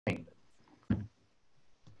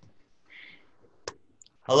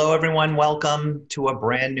Hello, everyone. Welcome to a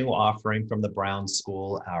brand new offering from the Brown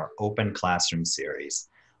School, our Open Classroom series.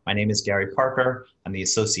 My name is Gary Parker. I'm the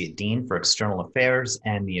Associate Dean for External Affairs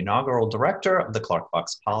and the inaugural Director of the Clark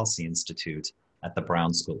Fox Policy Institute at the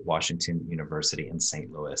Brown School at Washington University in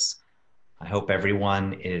St. Louis. I hope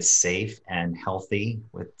everyone is safe and healthy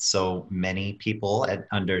with so many people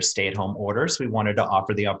under stay-at-home orders. We wanted to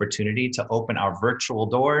offer the opportunity to open our virtual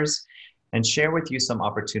doors and share with you some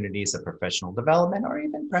opportunities of professional development or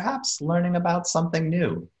even perhaps learning about something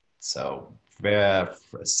new. So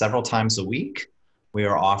several times a week, we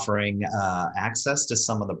are offering access to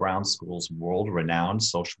some of the Brown School's world-renowned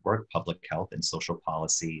social work, public health, and social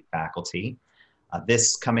policy faculty.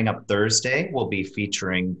 This coming up Thursday, we'll be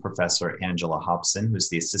featuring Professor Angela Hobson, who's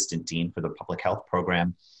the Assistant Dean for the Public Health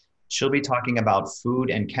Program. She'll be talking about food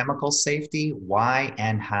and chemical safety, why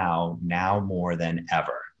and how, now more than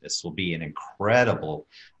ever. This will be an incredible,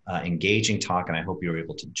 engaging talk, and I hope you're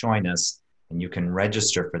able to join us. And you can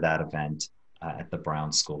register for that event at the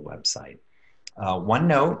Brown School website. One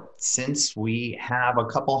note, since we have a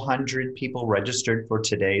couple hundred people registered for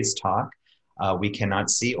today's talk, we cannot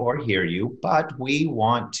see or hear you, but we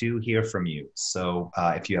want to hear from you. So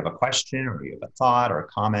if you have a question or you have a thought or a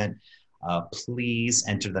comment, please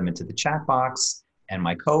enter them into the chat box. And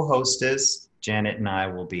my co-hostess, Janet, and I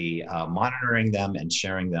will be monitoring them and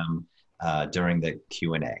sharing them during the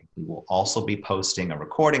Q&A. We will also be posting a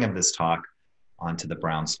recording of this talk onto the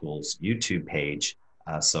Brown School's YouTube page.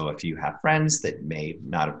 So if you have friends that may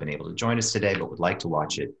not have been able to join us today but would like to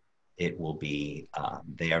watch it, it will be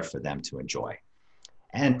there for them to enjoy.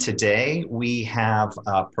 And today we have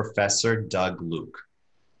Professor Doug Luke.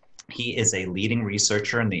 He is a leading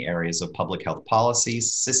researcher in the areas of public health policy,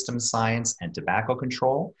 systems science, and tobacco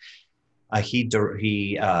control. He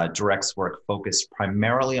directs work focused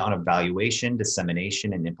primarily on evaluation,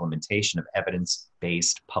 dissemination, and implementation of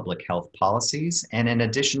evidence-based public health policies. And in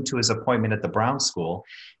addition to his appointment at the Brown School,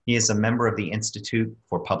 he is a member of the Institute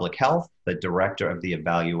for Public Health, the director of the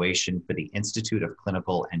evaluation for the Institute of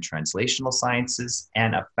Clinical and Translational Sciences,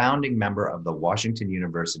 and a founding member of the Washington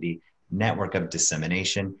University Network of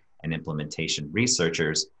Dissemination and Implementation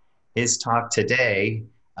Researchers. His talk today,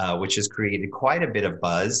 which has created quite a bit of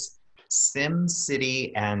buzz,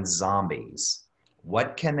 SimCity and zombies.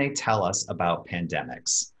 What can they tell us about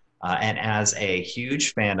pandemics? And as a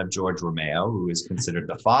huge fan of George Romeo, who is considered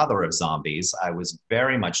the father of zombies, I was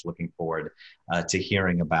very much looking forward to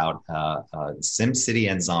hearing about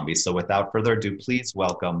SimCity and zombies. So without further ado, please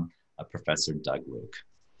welcome Professor Doug Luke.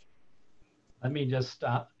 Let me just,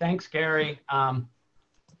 thanks, Gary and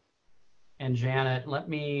Janet. Let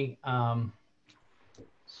me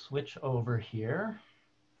switch over here.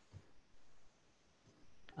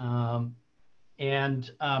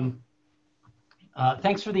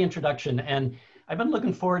 Thanks for the introduction. And I've been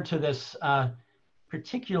looking forward to this,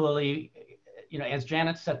 particularly, as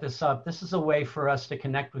Janet set this up, this is a way for us to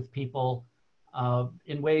connect with people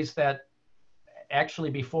in ways that actually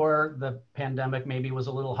before the pandemic maybe was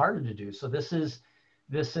a little harder to do. So it's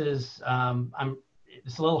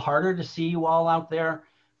a little harder to see you all out there,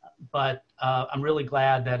 but I'm really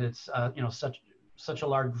glad that it's such a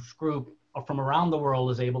large group from around the world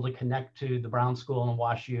is able to connect to the Brown School and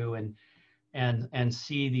WashU and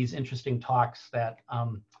see these interesting talks that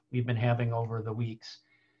we've been having over the weeks.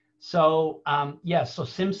 So yes, so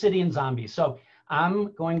SimCity and zombies. So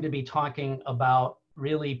I'm going to be talking about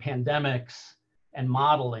really pandemics and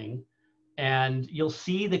modeling, and you'll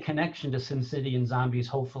see the connection to SimCity and zombies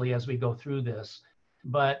hopefully as we go through this.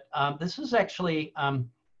 But this is actually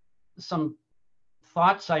some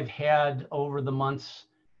thoughts I've had over the months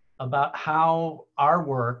about how our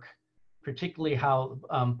work, particularly how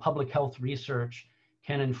public health research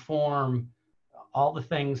can inform all the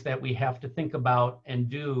things that we have to think about and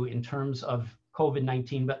do in terms of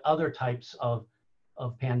COVID-19, but other types of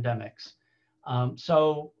pandemics.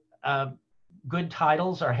 Good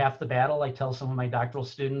titles are half the battle, I tell some of my doctoral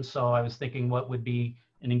students, so I was thinking what would be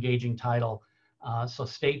an engaging title. So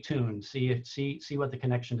stay tuned, see what the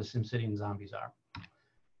connection to SimCity and zombies are.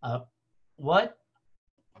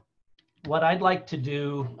 What I'd like to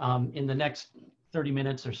do in the next 30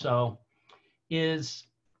 minutes or so is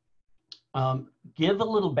give a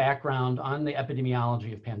little background on the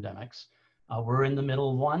epidemiology of pandemics. We're in the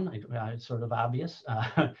middle of one, it's sort of obvious.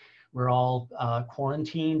 We're all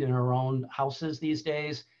quarantined in our own houses these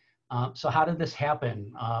days. So how did this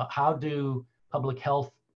happen? How do public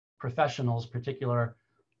health professionals, particularly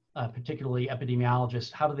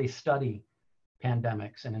epidemiologists, how do they study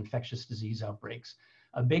pandemics and infectious disease outbreaks?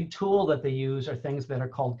 A big tool that they use are things that are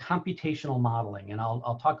called computational modeling, and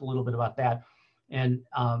I'll talk a little bit about that. And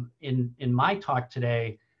in my talk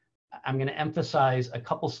today, I'm going to emphasize a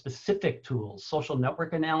couple specific tools: social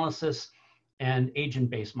network analysis and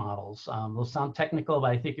agent-based models. Those sound technical,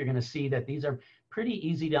 but I think you're going to see that these are pretty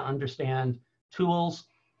easy to understand tools,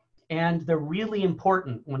 and they're really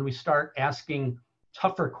important when we start asking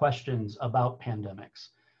tougher questions about pandemics.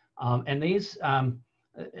 And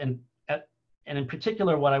in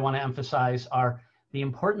particular, what I want to emphasize are the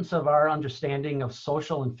importance of our understanding of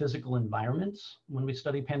social and physical environments when we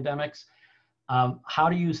study pandemics, how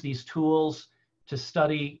to use these tools to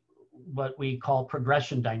study what we call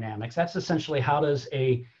progression dynamics. That's essentially how does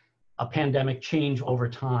a pandemic change over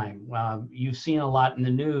time. You've seen a lot in the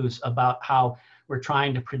news about how we're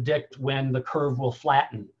trying to predict when the curve will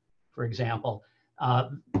flatten, for example.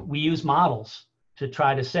 We use models to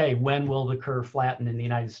try to say when will the curve flatten in the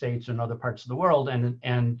United States and other parts of the world,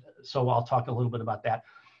 and so I'll talk a little bit about that.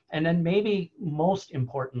 And then maybe most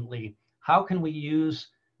importantly, how can we use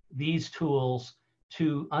these tools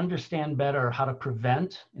to understand better how to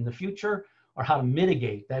prevent in the future, or how to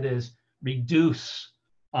mitigate, that is, reduce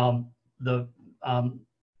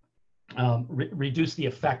reduce the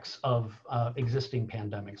effects of existing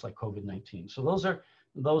pandemics like COVID-19. So those are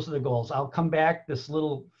the goals. I'll come back, this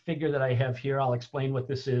little figure that I have here, I'll explain what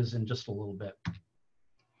this is in just a little bit.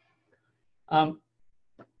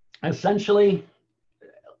 Essentially,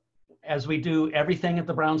 as we do everything at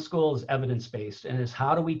the Brown School, is evidence-based, and is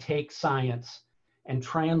how do we take science and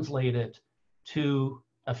translate it to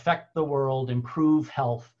affect the world, improve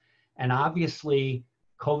health. And obviously,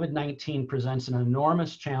 COVID-19 presents an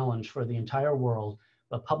enormous challenge for the entire world,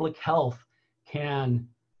 but public health can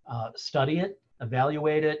study it,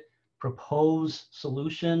 evaluate it, propose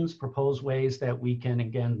solutions, propose ways that we can,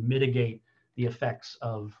 again, mitigate the effects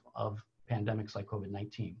of pandemics like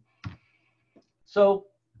COVID-19. So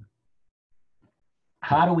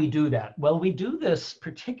how do we do that? Well, we do this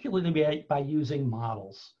particularly by using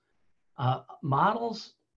models.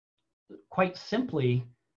 Models, quite simply,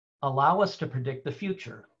 allow us to predict the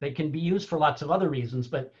future. They can be used for lots of other reasons,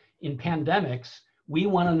 but in pandemics, we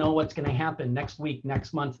want to know what's going to happen next week,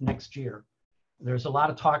 next month, next year. There's a lot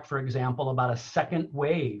of talk, for example, about a second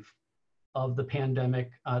wave of the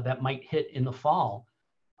pandemic that might hit in the fall.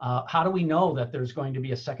 How do we know that there's going to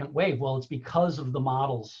be a second wave? Well, it's because of the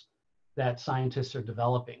models that scientists are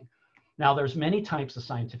developing. Now, there's many types of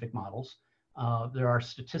scientific models. There are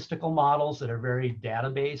statistical models that are very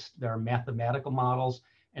data-based. There are mathematical models.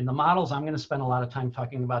 And the models I'm going to spend a lot of time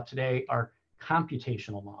talking about today are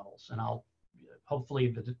computational models. And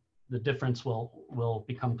hopefully the difference will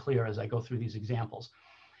become clear as I go through these examples.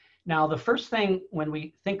 Now, the first thing when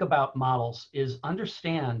we think about models is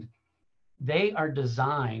understand they are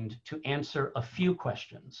designed to answer a few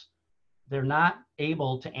questions. They're not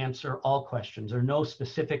able to answer all questions, or no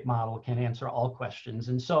specific model can answer all questions.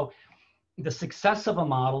 And so the success of a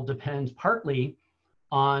model depends partly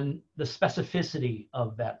on the specificity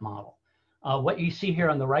of that model. What you see here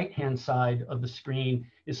on the right-hand side of the screen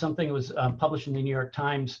is something that was published in the New York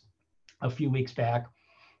Times a few weeks back.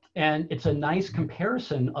 And it's a nice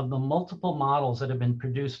comparison of the multiple models that have been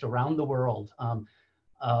produced around the world.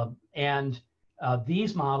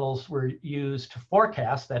 These models were used to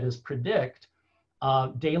forecast, that is, predict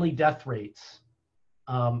daily death rates.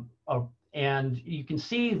 And you can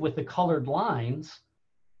see with the colored lines,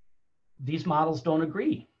 these models don't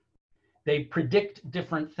agree. They predict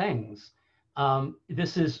different things.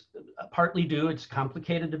 This is partly due, it's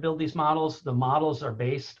complicated to build these models. The models are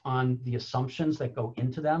based on the assumptions that go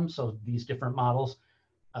into them. So these different models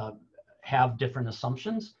have different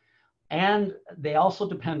assumptions. And they also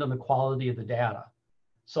depend on the quality of the data.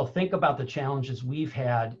 So think about the challenges we've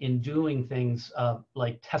had in doing things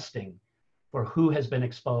like testing for who has been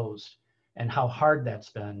exposed and how hard that's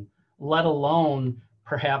been, let alone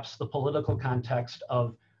perhaps the political context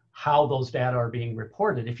of how those data are being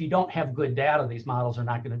reported. If you don't have good data, these models are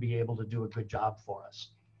not going to be able to do a good job for us.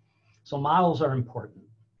 So models are important.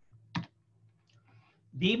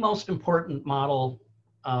 The most important model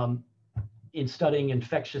in studying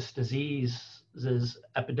infectious diseases,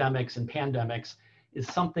 epidemics, and pandemics is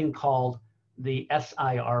something called the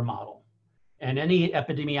SIR model. And any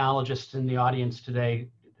epidemiologists in the audience today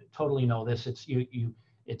totally know this. It's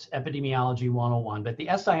epidemiology 101. But the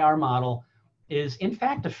SIR model is, in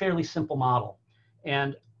fact, a fairly simple model.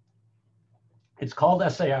 And it's called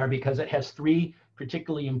SIR because it has three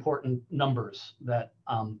particularly important numbers that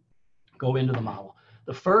go into the model.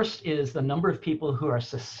 The first is the number of people who are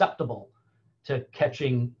susceptible to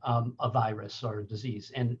catching a virus or a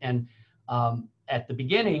disease. And at the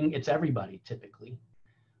beginning, it's everybody typically.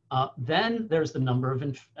 Then there's the number of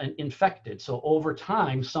infected. So over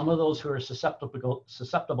time, some of those who are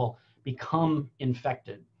susceptible become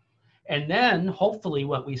infected. And then hopefully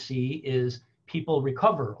what we see is people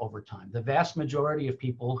recover over time. The vast majority of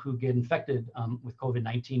people who get infected with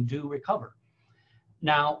COVID-19 do recover.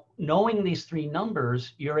 Now, knowing these three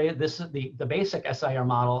numbers, the basic SIR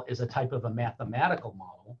model is a type of a mathematical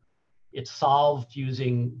model. It's solved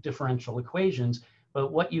using differential equations.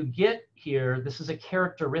 But what you get here, this is a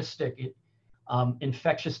characteristic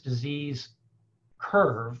infectious disease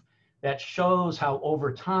curve that shows how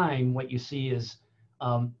over time, what you see is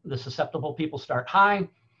the susceptible people start high.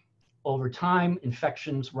 Over time,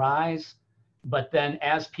 infections rise. But then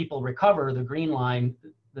as people recover, the green line,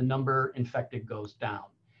 the number infected goes down.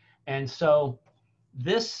 And so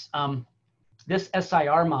this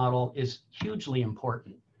SIR model is hugely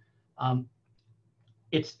important.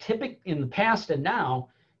 It's typical in the past and now,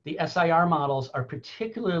 the SIR models are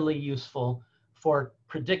particularly useful for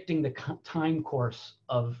predicting the time course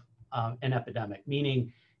of an epidemic,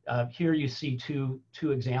 meaning here you see two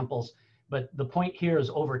examples, but the point here is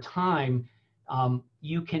over time,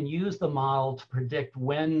 you can use the model to predict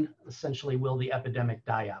when essentially will the epidemic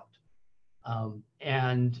die out.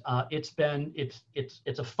 It's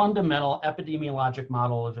a fundamental epidemiologic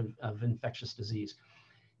model of infectious disease.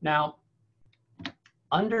 Now,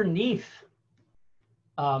 underneath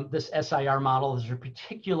this SIR model is a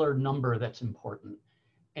particular number that's important.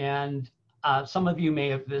 And some of you may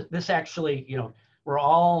have, this actually, we're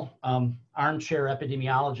all armchair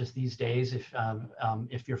epidemiologists these days.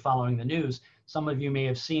 If you're following the news, some of you may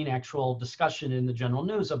have seen actual discussion in the general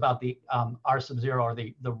news about the R sub 0, or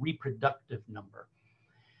the reproductive number.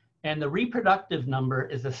 And the reproductive number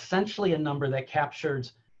is essentially a number that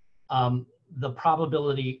captures the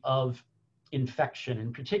probability of infection.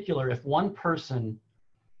 In particular, if one person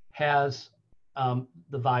has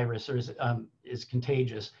the virus or is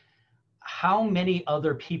contagious, how many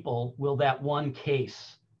other people will that one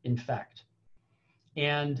case infect?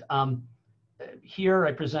 And here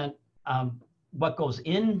I present what goes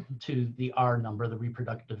into the R number, the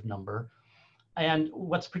reproductive number. And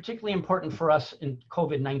what's particularly important for us in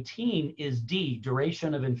COVID-19 is D,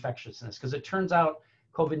 duration of infectiousness, because it turns out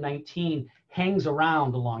COVID-19 hangs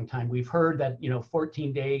around a long time. We've heard that,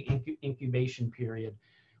 14-day incubation period.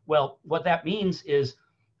 Well, what that means is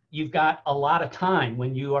you've got a lot of time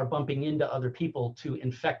when you are bumping into other people to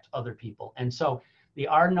infect other people. And so the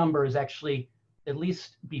R number is actually, at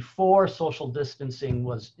least before social distancing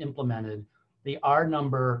was implemented, the R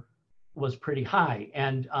number was pretty high.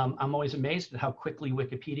 And I'm always amazed at how quickly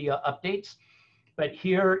Wikipedia updates. But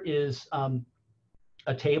here is a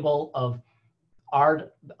table of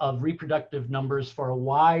reproductive numbers for a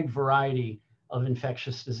wide variety of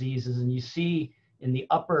infectious diseases. And you see in the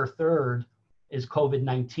upper third is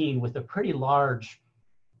COVID-19 with a pretty large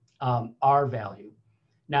R value.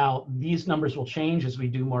 Now, these numbers will change as we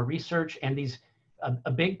do more research, and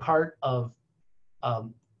a big part of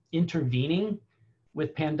intervening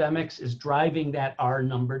with pandemics is driving that R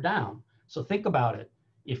number down. So think about it.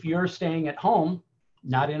 If you're staying at home,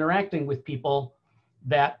 not interacting with people,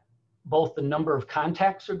 that both the number of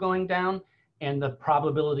contacts are going down and the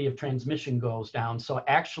probability of transmission goes down. So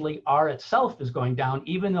actually R itself is going down,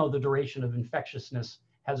 even though the duration of infectiousness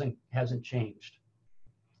hasn't changed.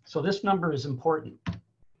 So this number is important.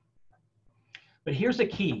 But here's the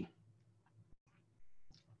key.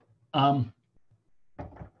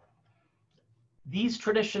 These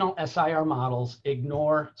traditional SIR models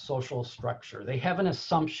ignore social structure. They have an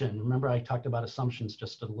assumption. Remember, I talked about assumptions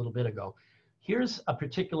just a little bit ago. Here's a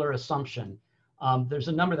particular assumption. There's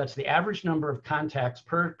a number that's the average number of contacts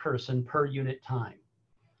per person per unit time.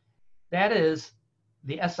 That is,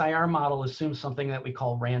 the SIR model assumes something that we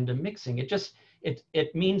call random mixing.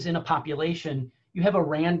 It means in a population, you have a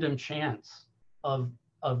random chance of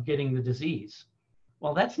getting the disease.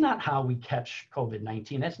 Well, that's not how we catch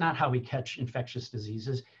COVID-19. That's not how we catch infectious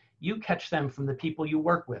diseases. You catch them from the people you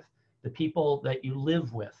work with, the people that you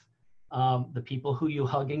live with, the people who you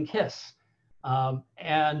hug and kiss.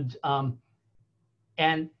 And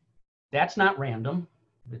that's not random,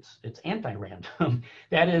 it's anti-random.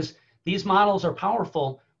 That is, these models are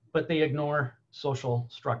powerful, but they ignore social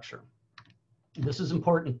structure. This is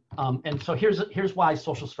important. And so here's why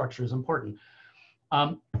social structure is important.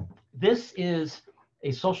 This is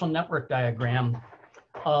a social network diagram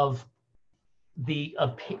of the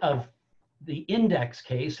index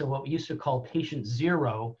case, or what we used to call patient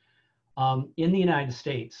 0, in the United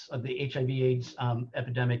States of the HIV/AIDS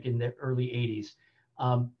epidemic in the early 80s.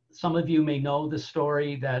 Some of you may know the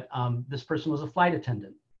story that this person was a flight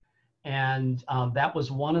attendant, And that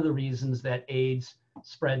was one of the reasons that AIDS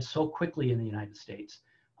spread so quickly in the United States.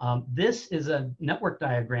 This is a network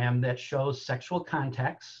diagram that shows sexual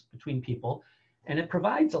contacts between people, and it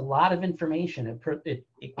provides a lot of information.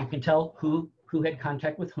 You can tell who had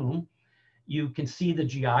contact with whom. You can see the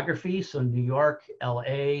geography, so New York,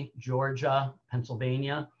 LA, Georgia,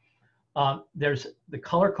 Pennsylvania. There's the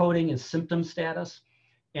color coding is symptom status,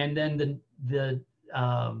 and then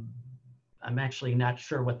I'm actually not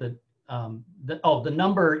sure what the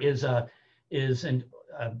number is an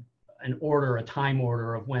order, a time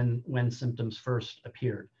order of when symptoms first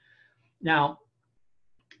appeared. Now,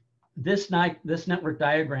 this network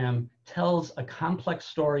diagram tells a complex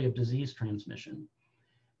story of disease transmission.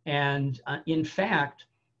 And in fact,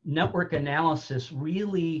 network analysis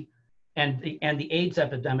really, and the AIDS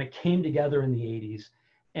epidemic came together in the 80s.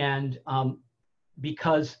 And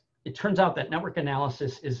because it turns out that network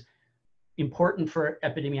analysis is important for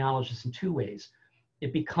epidemiologists in two ways.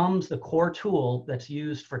 It becomes the core tool that's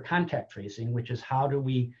used for contact tracing, which is how do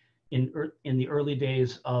we, in the early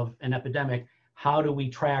days of an epidemic, how do we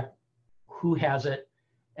track who has it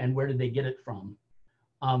and where did they get it from?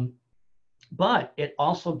 But it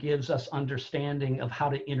also gives us understanding of how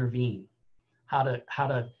to intervene,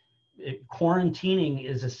 quarantining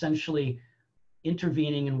is essentially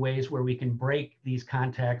intervening in ways where we can break these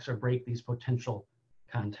contacts or break these potential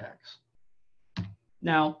contacts.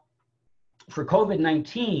 Now, for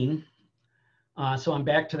COVID-19, so I'm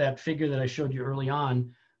back to that figure that I showed you early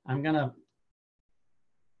on. I'm gonna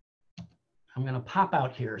pop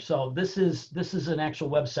out here. So this is an actual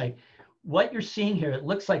website. What you're seeing here, it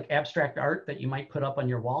looks like abstract art that you might put up on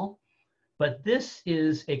your wall, but this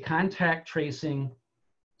is a contact tracing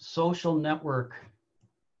social network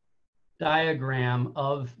diagram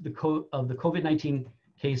of the COVID-19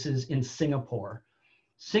 cases in Singapore.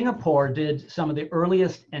 Singapore did some of the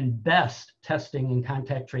earliest and best testing and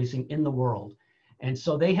contact tracing in the world. And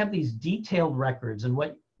so they have these detailed records. And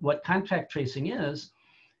what contact tracing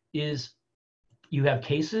is you have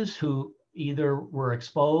cases who either were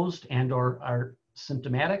exposed and or are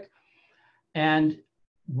symptomatic, and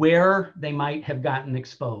where they might have gotten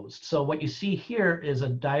exposed. So what you see here is a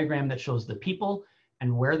diagram that shows the people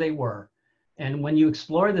and where they were. And when you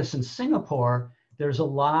explore this in Singapore, there's a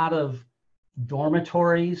lot of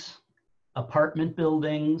dormitories, apartment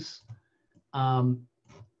buildings.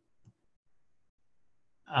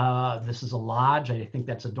 This is a lodge. I think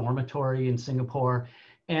that's a dormitory in Singapore.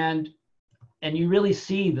 And you really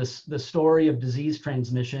see the story of disease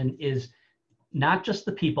transmission is not just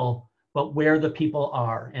the people, but where the people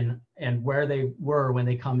are and where they were when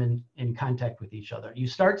they come in contact with each other. You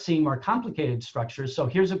start seeing more complicated structures. So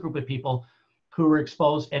here's a group of people who were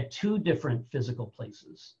exposed at 2 different physical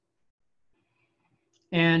places.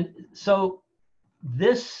 And so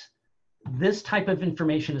this type of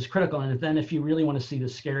information is critical. And then if you really want to see the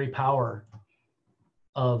scary power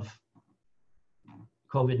of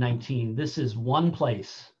COVID-19, this is one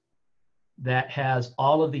place that has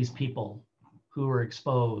all of these people who were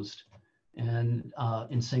exposed and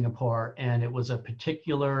in Singapore, and it was a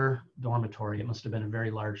particular dormitory. It must have been a very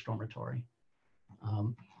large dormitory.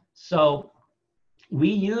 So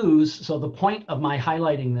the point of my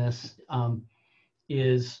highlighting this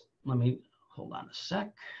is, let me hold on a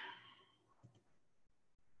sec.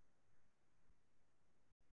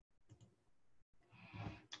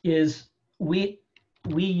 Is we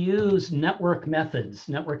use network methods,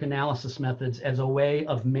 network analysis methods, as a way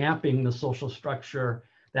of mapping the social structure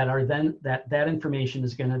that are then, that information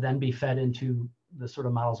is going to then be fed into the sort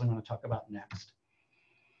of models I'm going to talk about next.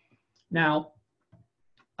 Now,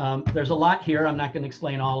 there's a lot here. I'm not going to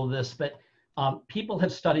explain all of this, but people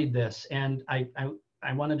have studied this, and I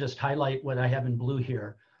want to just highlight what I have in blue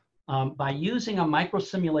here. By using a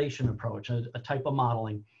microsimulation approach, a type of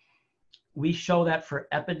modeling, we show that for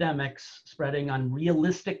epidemics spreading on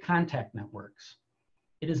realistic contact networks,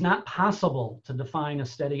 it is not possible to define a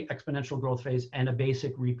steady exponential growth phase and a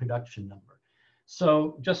basic reproduction number.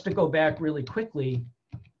 So just to go back really quickly,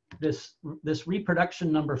 this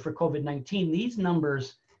reproduction number for COVID-19, these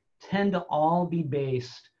numbers tend to all be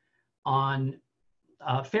based on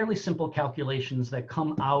fairly simple calculations that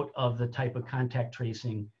come out of the type of contact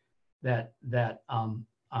tracing that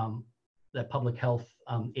public health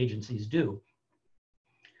agencies do.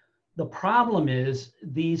 The problem is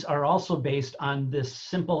these are also based on this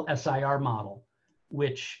simple SIR model,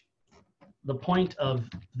 which the point of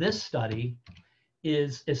this study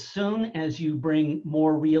is as soon as you bring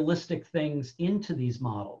more realistic things into these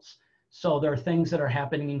models. So there are things that are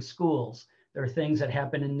happening in schools, there are things that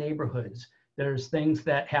happen in neighborhoods, there's things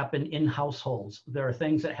that happen in households, there are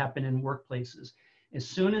things that happen in workplaces. As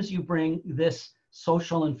soon as you bring this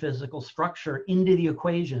social and physical structure into the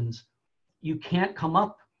equations, you can't come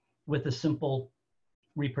up with a simple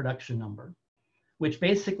reproduction number, which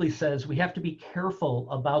basically says we have to be careful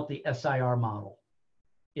about the SIR model.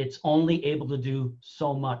 It's only able to do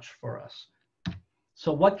so much for us.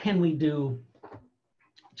 So what can we do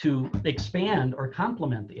to expand or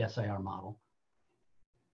complement the SIR model?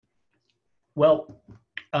 Well,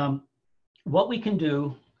 what we can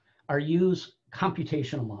do are use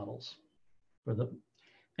computational models for the,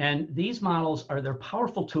 and these models they're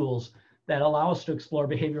powerful tools that allow us to explore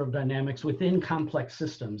behavioral dynamics within complex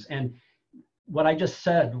systems. And what I just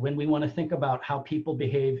said, when we want to think about how people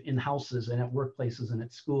behave in houses and at workplaces and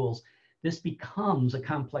at schools, this becomes a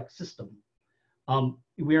complex system.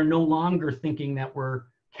 We are no longer thinking that we're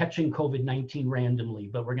catching COVID-19 randomly,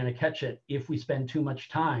 but we're going to catch it if we spend too much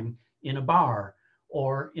time in a bar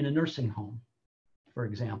or in a nursing home, for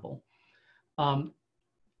example.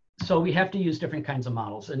 So we have to use different kinds of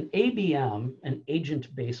models. An ABM, an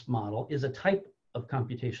agent-based model, is a type of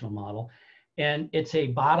computational model, and it's a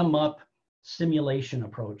bottom-up simulation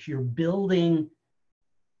approach. You're building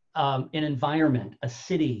an environment, a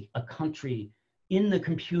city, a country in the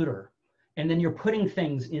computer, and then you're putting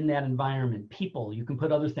things in that environment, people. You can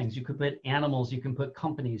put other things. You could put animals. You can put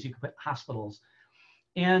companies. You can put hospitals.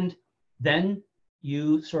 And then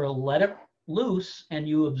you sort of let it loose and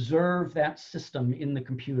you observe that system in the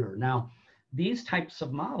computer. Now, these types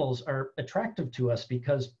of models are attractive to us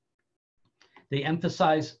because they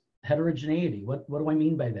emphasize heterogeneity. What do I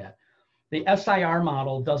mean by that? The SIR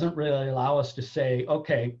model doesn't really allow us to say,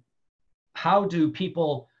 okay, how do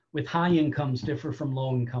people with high incomes differ from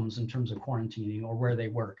low incomes in terms of quarantining or where they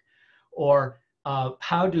work? Or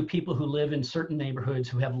how do people who live in certain neighborhoods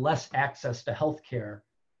who have less access to healthcare,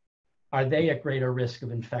 are they at greater risk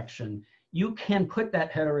of infection? You can put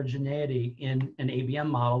that heterogeneity in an ABM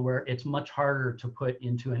model where it's much harder to put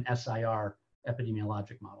into an SIR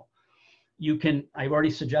epidemiologic model. You can, I've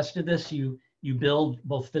already suggested this, you build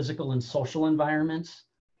both physical and social environments.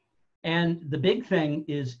 And the big thing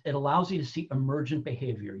is it allows you to see emergent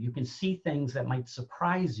behavior. You can see things that might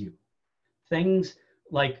surprise you. Things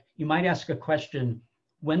like, you might ask a question,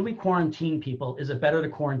 when we quarantine people, is it better to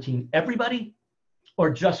quarantine everybody or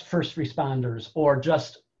just first responders or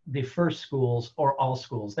just the first schools or all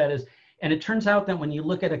schools? That is, and it turns out that when you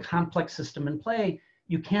look at a complex system in play,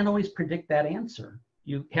 you can't always predict that answer.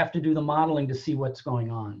 You have to do the modeling to see what's going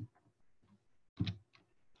on.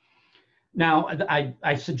 Now,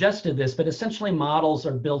 I suggested this, but essentially models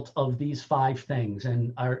are built of these 5 things.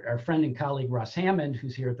 And our friend and colleague, Ross Hammond,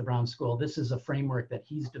 who's here at the Brown School, this is a framework that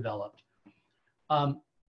he's developed.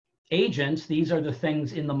 Agents, these are the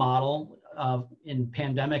things in the model. In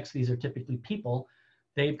pandemics, these are typically people.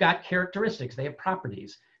 They've got characteristics, they have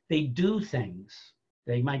properties. They do things.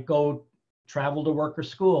 They might go travel to work or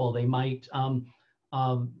school. They might,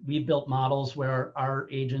 we've built models where our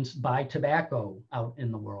agents buy tobacco out in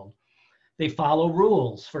the world. They follow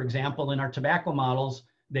rules. For example, in our tobacco models,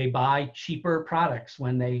 they buy cheaper products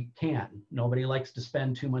when they can. Nobody likes to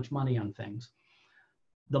spend too much money on things.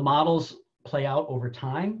 The models play out over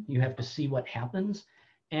time. You have to see what happens.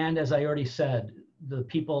 And as I already said, the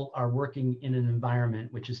people are working in an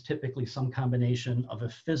environment which is typically some combination of a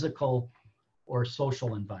physical or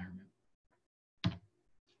social environment.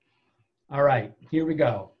 All right, here we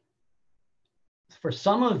go. For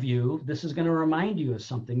some of you, this is going to remind you of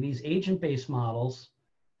something. These agent-based models,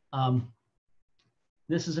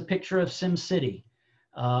 this is a picture of SimCity.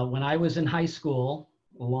 When I was in high school,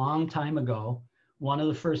 a long time ago, one of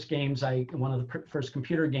the first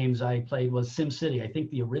computer games I played was SimCity. I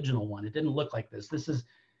think the original one. It didn't look like this. This is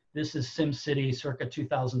SimCity circa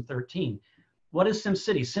 2013. What is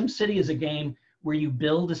SimCity? SimCity is a game where you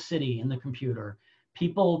build a city in the computer.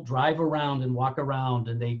 People drive around and walk around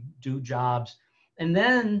and they do jobs. And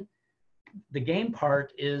then the game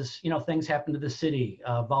part is, you know, things happen to the city.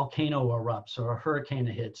 A volcano erupts or a hurricane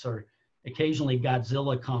hits, or occasionally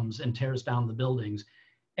Godzilla comes and tears down the buildings.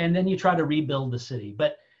 And then you try to rebuild the city.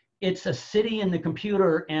 But it's a city in the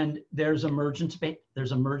computer, and there's emergent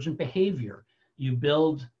behavior. You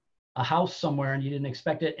build a house somewhere and you didn't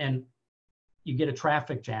expect it, and you get a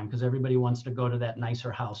traffic jam because everybody wants to go to that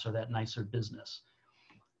nicer house or that nicer business.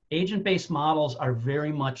 Agent-based models are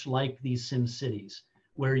very much like these sim cities,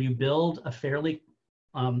 where you build a fairly,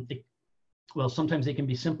 well, sometimes they can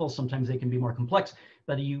be simple, sometimes they can be more complex,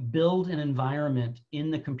 but you build an environment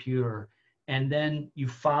in the computer, and then you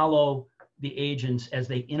follow the agents as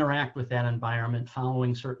they interact with that environment,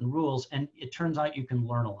 following certain rules, and it turns out you can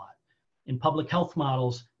learn a lot. In public health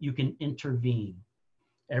models, you can intervene.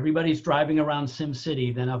 Everybody's driving around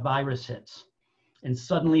SimCity, then a virus hits. and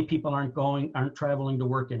suddenly people aren't traveling to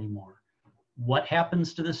work anymore. What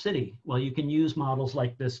happens to the city? Well, you can use models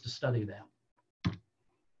like this to study that.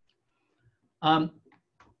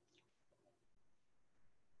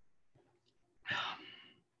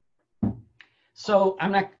 So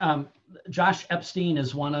I'm not, Josh Epstein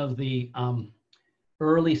is one of the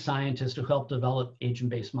early scientists who helped develop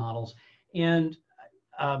agent-based models. And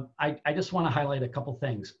I just want to highlight a couple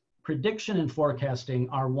things. Prediction and forecasting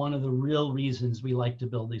are one of the real reasons we like to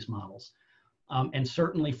build these models. And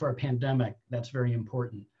certainly for a pandemic, that's very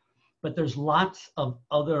important. But there's lots of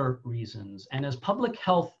other reasons. And as public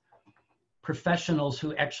health professionals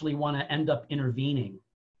who actually want to end up intervening,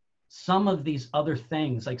 some of these other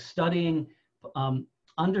things like studying,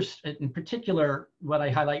 in particular, what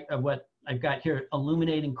I highlight, what I've got here,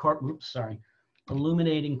 illuminating core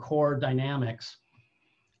dynamics.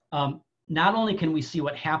 Not only can we see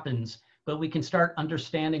what happens, but we can start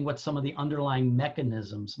understanding what some of the underlying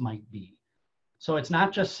mechanisms might be. So it's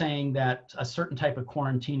not just saying that a certain type of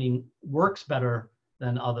quarantining works better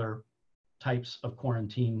than other types of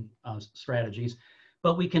quarantine strategies,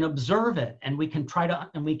 but we can observe it and we can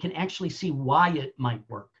we can actually see why it might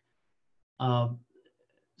work. I'll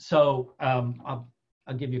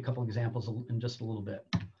give you a couple examples in just a little bit.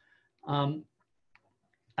 I'm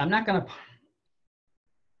not going to.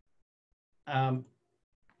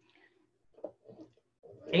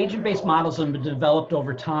 Agent-based models have been developed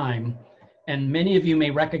over time, and many of you may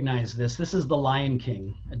recognize this. This is The Lion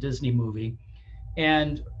King, a Disney movie,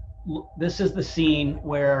 and this is the scene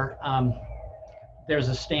where there's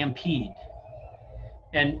a stampede,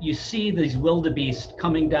 and you see these wildebeest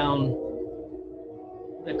coming down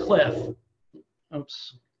the cliff.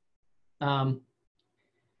 Oops.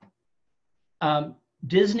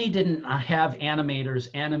 Disney didn't have animators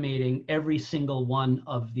animating every single one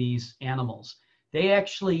of these animals. They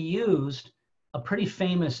actually used a pretty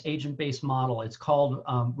famous agent-based model. It's called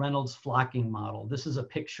Reynolds flocking model. This is a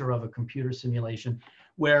picture of a computer simulation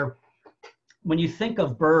where when you think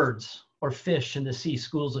of birds or fish in the sea,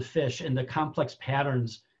 schools of fish, and the complex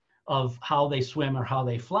patterns of how they swim or how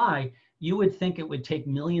they fly, you would think it would take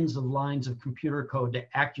millions of lines of computer code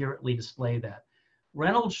to accurately display that.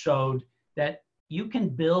 Reynolds showed that you can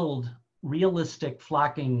build realistic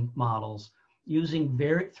flocking models using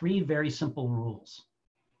three very simple rules.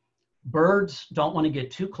 Birds don't want to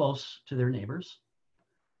get too close to their neighbors.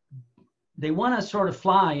 They want to sort of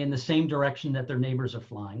fly in the same direction that their neighbors are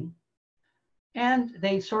flying. And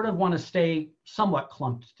they sort of want to stay somewhat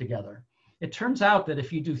clumped together. It turns out that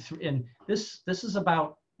if you do, and this is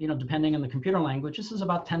about, depending on the computer language, this is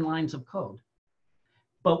about 10 lines of code.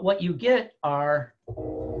 But what you get are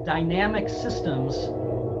dynamic systems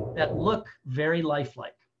that look very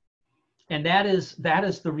lifelike. And that is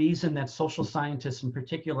the reason that social scientists in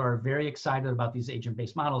particular are very excited about these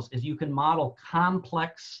agent-based models, is you can model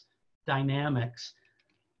complex dynamics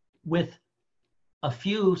with a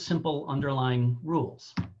few simple underlying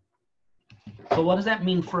rules. So what does that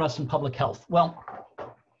mean for us in public health? Well,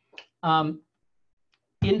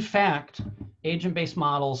 in fact, agent-based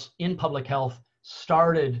models in public health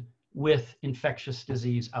started with infectious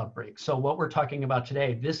disease outbreaks. So what we're talking about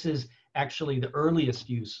today, this is actually the earliest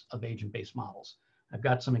use of agent-based models. I've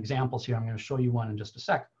got some examples here. I'm going to show you one in just a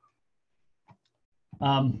sec.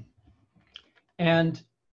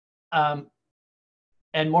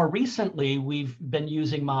 And more recently, we've been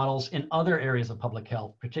using models in other areas of public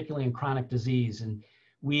health, particularly in chronic disease. And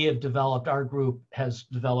we have developed, our group has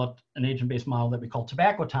developed an agent-based model that we call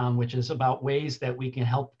Tobacco Town, which is about ways that we can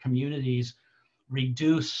help communities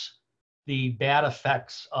reduce the bad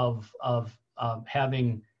effects of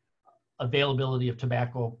having availability of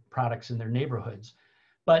tobacco products in their neighborhoods.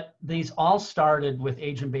 But these all started with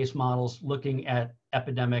agent-based models looking at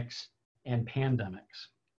epidemics and pandemics.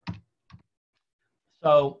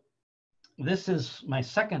 So this is my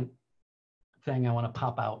second thing I want to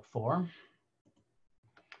pop out for.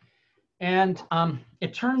 And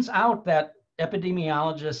it turns out that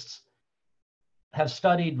epidemiologists have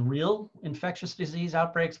studied real infectious disease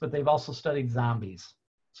outbreaks, but they've also studied zombies.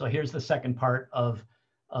 So here's the second part of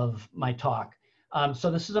my talk.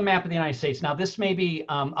 So this is a map of the United States. Now this may be,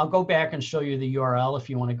 I'll go back and show you the URL if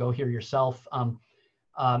you want to go here yourself.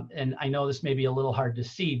 And I know this may be a little hard to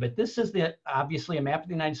see, but this is obviously a map of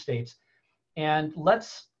the United States. And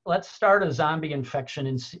let's start a zombie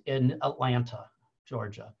infection in Atlanta,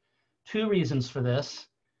 Georgia. Two reasons for this.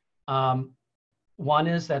 One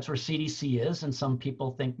is that's where CDC is, and some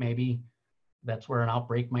people think maybe that's where an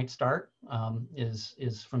outbreak might start, is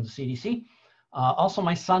from the CDC. Also,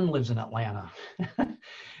 my son lives in Atlanta.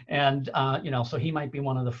 And, you know, so he might be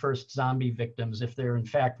one of the first zombie victims if there in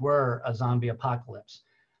fact were a zombie apocalypse.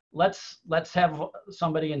 Let's have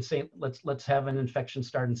somebody in let's have an infection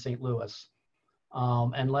start in St. Louis.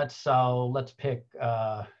 And let's pick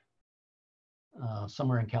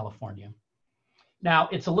somewhere in California. Now,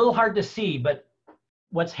 it's a little hard to see, but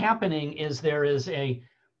what's happening is there is a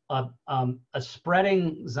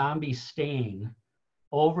spreading zombie stain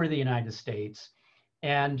over the United States,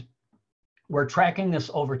 and we're tracking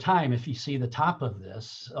this over time. If you see the top of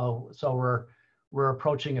this, so we're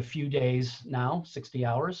approaching a few days now, 60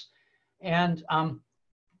 hours, and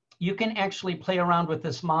you can actually play around with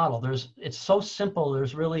this model. It's so simple.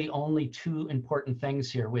 There's really only two important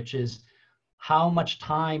things here, which is how much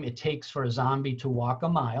time it takes for a zombie to walk a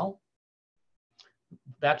mile.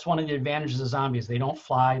 That's one of the advantages of zombies. They don't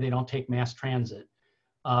fly. They don't take mass transit.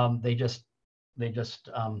 They just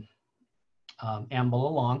amble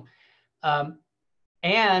along.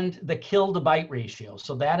 And the kill to bite ratio.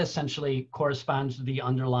 So that essentially corresponds to the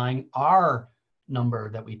underlying R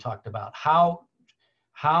number that we talked about. How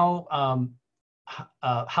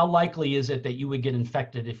likely is it that you would get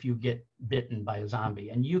infected if you get bitten by a zombie?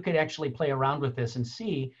 And you could actually play around with this and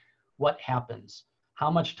see what happens. How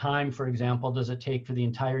much time, for example, does it take for the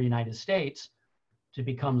entire United States to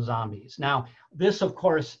become zombies? Now, this, of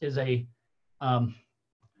course, is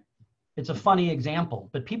it's a funny example,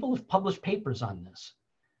 but people have published papers on this.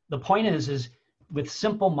 The point is with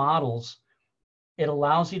simple models, it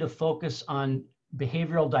allows you to focus on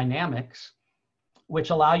behavioral dynamics, which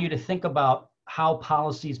allow you to think about how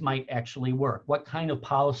policies might actually work. What kind of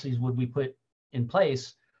policies would we put in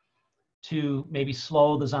place to maybe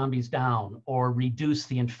slow the zombies down or reduce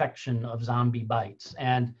the infection of zombie bites?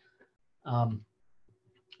 And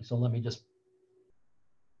so let me just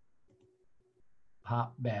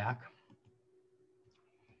pop back.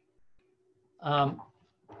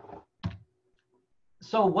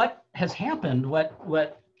 So what has happened,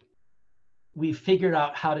 what we figured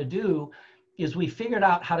out how to do is we figured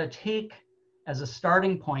out how to take as a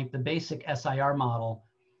starting point the basic SIR model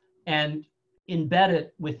and embed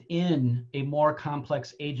it within a more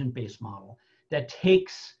complex agent-based model that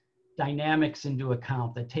takes dynamics into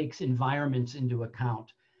account, that takes environments into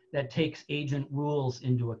account, that takes agent rules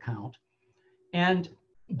into account. And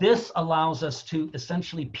this allows us to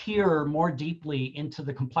essentially peer more deeply into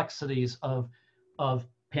the complexities of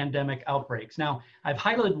pandemic outbreaks. Now, I've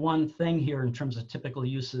highlighted one thing here in terms of typical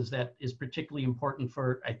uses that is particularly important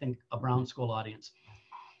for, I think, a Brown School audience.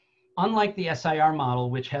 Unlike the SIR model,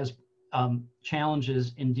 which has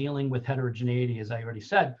challenges in dealing with heterogeneity, as I already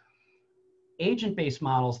said, agent-based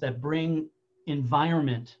models that bring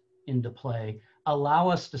environment into play allow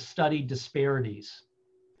us to study disparities,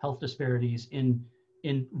 health disparities in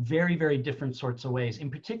very, very different sorts of ways. In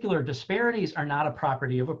particular, disparities are not a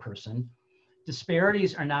property of a person.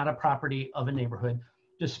 Disparities are not a property of a neighborhood.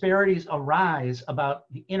 Disparities arise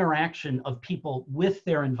about the interaction of people with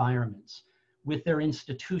their environments, with their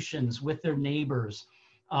institutions, with their neighbors.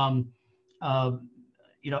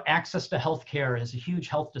 You know, access to healthcare is a huge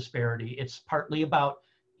health disparity. It's partly about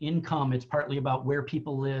income. It's partly about where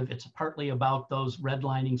people live. It's partly about those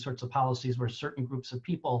redlining sorts of policies where certain groups of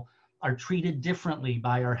people are treated differently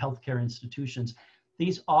by our healthcare institutions.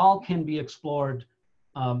 These all can be explored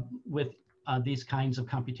with these kinds of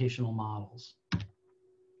computational models.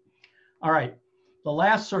 All right, the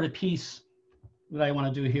last sort of piece that I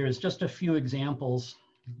want to do here is just a few examples.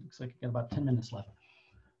 Looks like I got about 10 minutes left.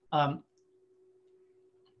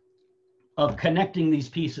 Of connecting these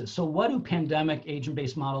pieces. So what do pandemic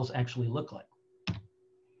agent-based models actually look like?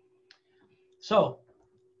 So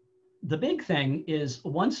the big thing is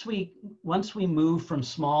once we move from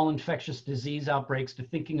small infectious disease outbreaks to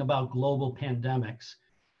thinking about global pandemics,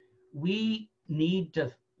 we need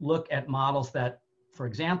to look at models that, for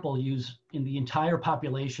example, use in the entire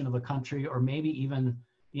population of a country or maybe even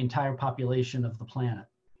the entire population of the planet.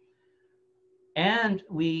 And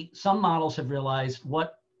some models have realized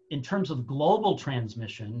in terms of global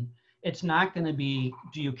transmission, it's not going to be,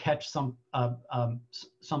 do you catch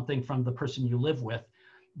something from the person you live with,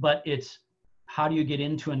 but it's how do you get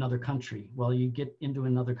into another country? Well, you get into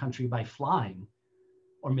another country by flying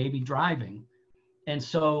or maybe driving. And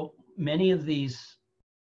so many of these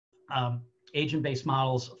agent-based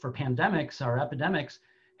models for pandemics or epidemics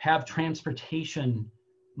have transportation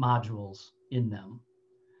modules in them.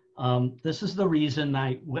 This is the reason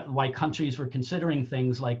why countries were considering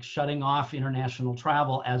things like shutting off international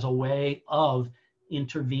travel as a way of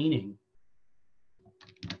intervening.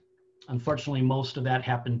 Unfortunately, most of that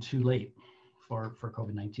happened too late for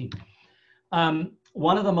COVID-19.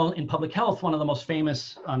 one of the most, in public health, one of the most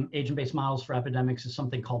famous agent-based models for epidemics is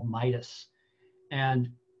something called MIDAS. And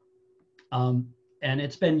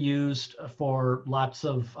it's been used for lots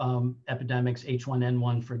of epidemics,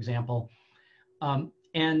 H1N1, for example.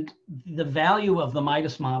 And the value of the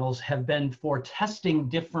MIDAS models have been for testing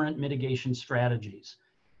different mitigation strategies.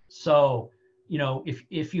 So, you know,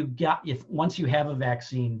 if once you have a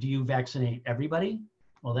vaccine, do you vaccinate everybody?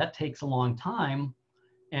 Well, that takes a long time,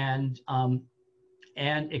 and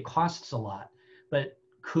it costs a lot. But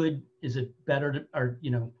is it better to, or,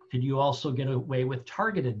 you know, could you also get away with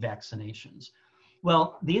targeted vaccinations?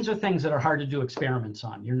 Well, these are things that are hard to do experiments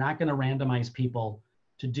on. You're not going to randomize people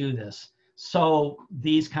to do this. So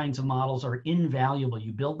these kinds of models are invaluable.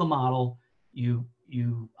 You build the model, you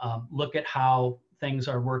look at how things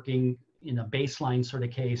are working in a baseline sort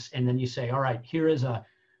of case, and then you say, all right, here is a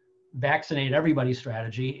vaccinate everybody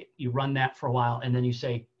strategy. You run that for a while, and then you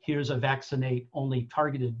say, here's a vaccinate only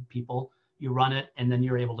targeted people. You run it, and then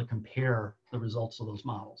you're able to compare the results of those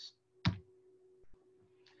models.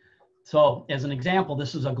 So as an example,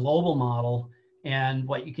 this is a global model, and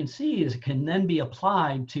what you can see is it can then be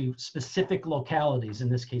applied to specific localities, in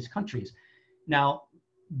this case, countries. Now,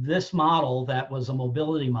 this model that was a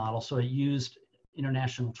mobility model, so it used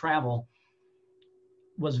international travel,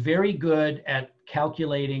 was very good at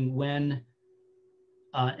calculating when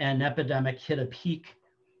an epidemic hit a peak,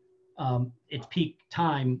 its peak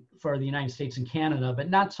time for the United States and Canada, but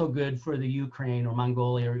not so good for the Ukraine or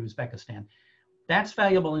Mongolia or Uzbekistan. That's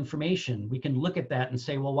valuable information. We can look at that and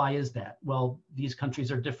say, well, why is that? Well, these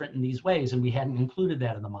countries are different in these ways, and we hadn't included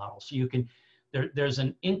that in the model. So you can, there's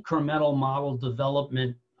an incremental model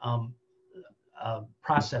development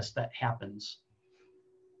process that happens.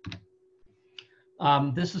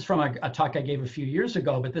 This is from a talk I gave a few years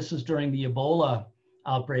ago, but this is during the Ebola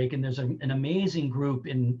outbreak, and there's an amazing group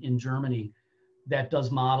in Germany that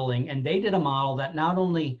does modeling, and they did a model that not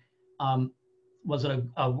only was it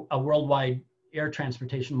a worldwide air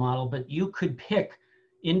transportation model, but you could pick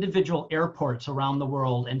individual airports around the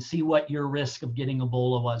world and see what your risk of getting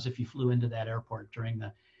Ebola was if you flew into that airport during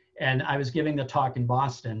the, and I was giving the talk in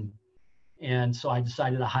Boston, and so I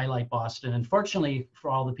decided to highlight Boston. Unfortunately, for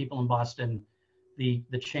all the people in Boston, the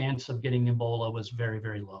chance of getting Ebola was very,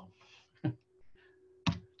 very low.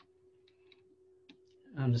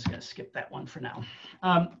 I'm just gonna skip that one for now.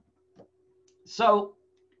 So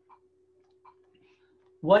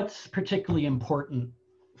what's particularly important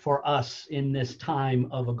for us in this time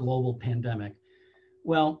of a global pandemic?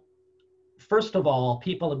 Well, first of all,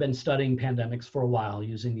 people have been studying pandemics for a while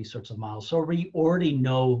using these sorts of models, so we already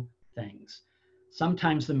know things.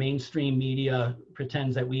 Sometimes the mainstream media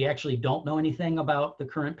pretends that we actually don't know anything about the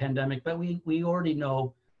current pandemic, but we already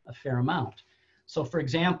know a fair amount. So for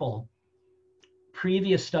example,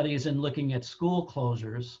 previous studies in looking at school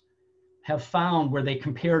closures have found, where they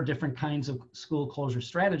compare different kinds of school closure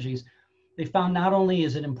strategies, they found not only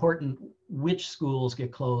is it important which schools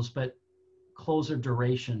get closed, but closure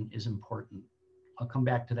duration is important. I'll come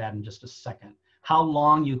back to that in just a second. How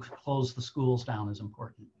long you close the schools down is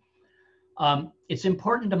important. It's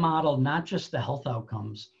important to model not just the health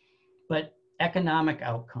outcomes, but economic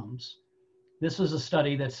outcomes. This was a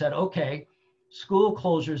study that said, okay, school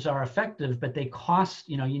closures are effective, but they cost,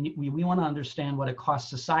 you know, we want to understand what it costs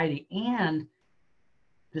society. And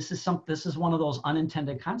this is one of those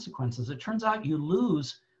unintended consequences. It turns out you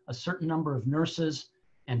lose a certain number of nurses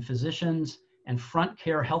and physicians and front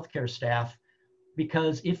care healthcare staff,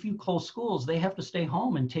 because if you close schools, they have to stay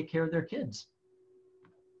home and take care of their kids.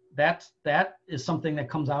 That is something that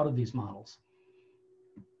comes out of these models.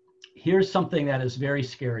 Here's something that is very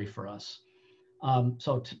scary for us.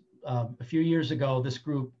 A few years ago, this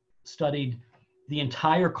group studied the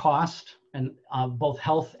entire cost and both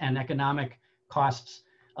health and economic costs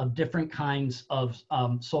of different kinds of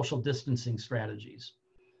social distancing strategies.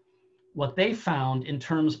 What they found in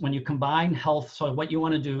terms, when you combine health, so what you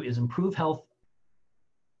want to do is improve health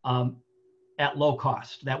at low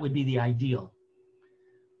cost. That would be the ideal.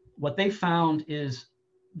 What they found is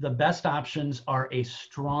the best options are a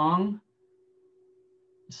strong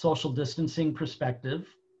social distancing perspective,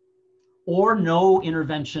 or no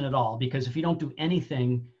intervention at all, because if you don't do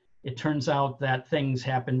anything, it turns out that things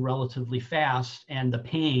happen relatively fast and the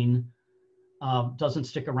pain doesn't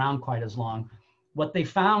stick around quite as long. What they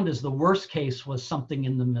found is the worst case was something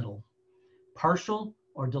in the middle. Partial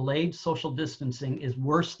or delayed social distancing is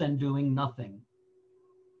worse than doing nothing.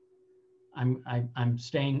 I'm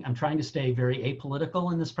trying to stay very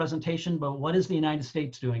apolitical in this presentation, but what is the United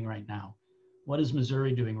States doing right now? What is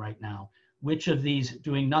Missouri doing right now? Which of these,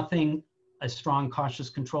 doing nothing, a strong cautious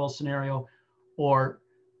control scenario, or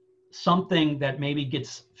something that maybe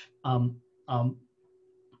gets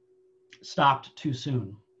stopped too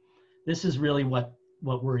soon. This is really what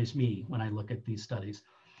worries me when I look at these studies.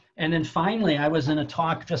 And then finally, I was in a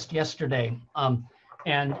talk just yesterday,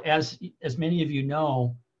 and as many of you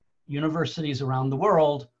know, universities around the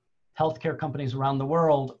world, healthcare companies around the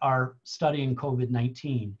world are studying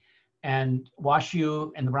COVID-19. And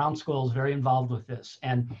WashU and the Brown School is very involved with this.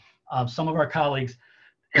 And some of our colleagues,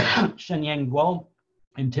 Shenyang Guo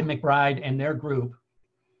and Tim McBride and their group,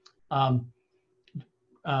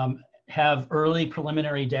 have early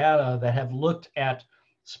preliminary data that have looked at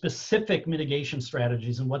specific mitigation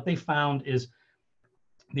strategies. And what they found is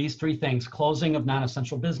these three things: closing of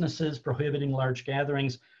non-essential businesses, prohibiting large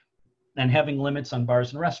gatherings, and having limits on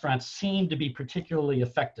bars and restaurants seem to be particularly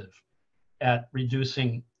effective at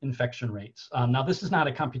reducing infection rates. Now, this is not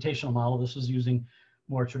a computational model. This is using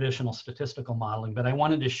more traditional statistical modeling, but I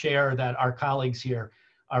wanted to share that our colleagues here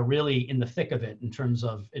are really in the thick of it in terms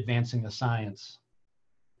of advancing the science.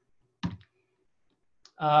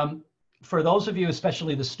 For those of you,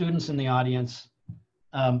 especially the students in the audience,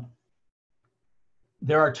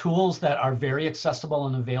 there are tools that are very accessible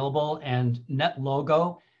and available, and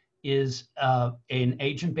NetLogo is an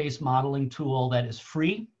agent-based modeling tool that is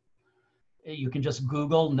free. You can just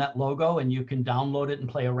Google NetLogo and you can download it and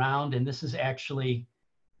play around, and this is actually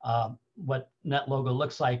what NetLogo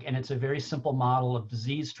looks like, and it's a very simple model of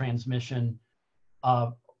disease transmission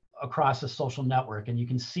across a social network, and you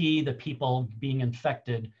can see the people being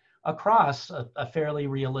infected across a fairly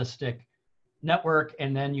realistic network,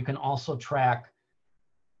 and then you can also track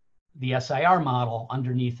the SIR model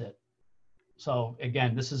underneath it. So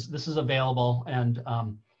again, this is available and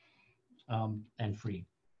free.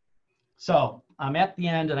 So I'm at the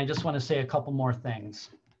end, and I just want to say a couple more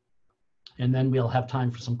things, and then we'll have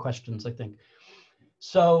time for some questions, I think.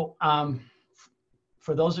 So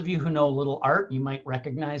for those of you who know a little art, you might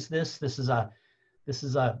recognize this. This is a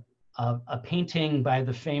painting by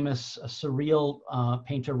the famous surreal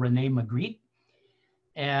painter Rene Magritte,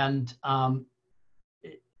 and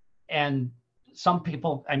some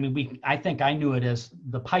people, I mean, I think I knew it as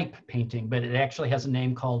the pipe painting, but it actually has a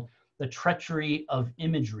name called The Treachery of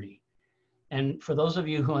Imagery. And for those of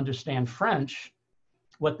you who understand French,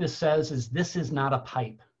 what this says is this is not a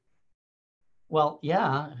pipe. Well,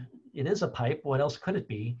 yeah, it is a pipe. What else could it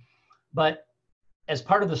be? But as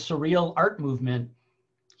part of the surreal art movement,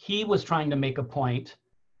 he was trying to make a point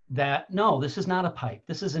that, no, this is not a pipe.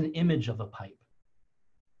 This is an image of a pipe.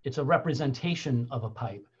 It's a representation of a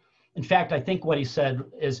pipe. In fact, I think what he said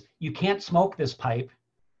is, you can't smoke this pipe,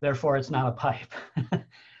 therefore it's not a pipe.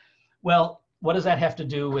 Well, what does that have to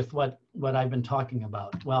do with what I've been talking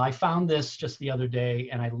about? Well, I found this just the other day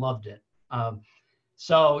and I loved it.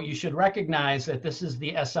 So you should recognize that this is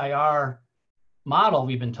the SIR model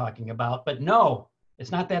we've been talking about, but no,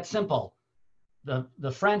 it's not that simple.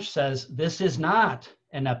 The French says this is not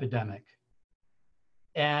an epidemic.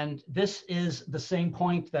 And this is the same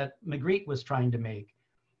point that Magritte was trying to make.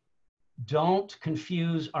 Don't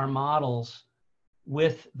confuse our models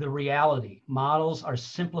with the reality. Models are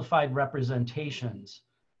simplified representations.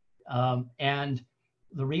 And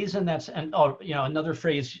the reason that's, and oh, you know, another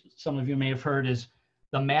phrase some of you may have heard is,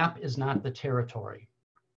 the map is not the territory.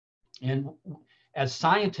 And as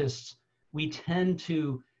scientists, we tend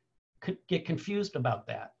to get confused about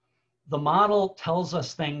that. The model tells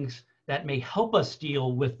us things that may help us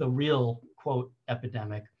deal with the real, quote,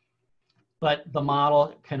 epidemic, but the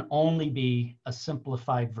model can only be a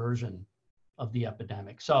simplified version of the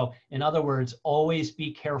epidemic. So in other words, always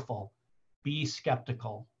be careful, be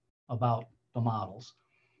skeptical about the models.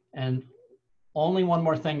 And only one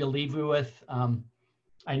more thing to leave you with.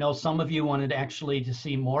 I know some of you wanted actually to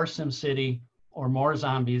see more SimCity or more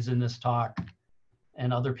zombies in this talk,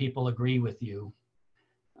 and other people agree with you.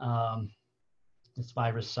 This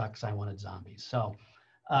virus sucks, I wanted zombies. So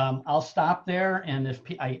I'll stop there, and if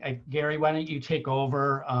Gary, why don't you take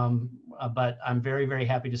over? But I'm very, very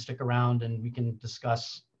happy to stick around, and we can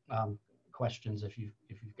discuss questions if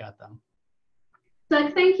you've got them.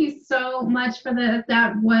 Doug, thank you so much for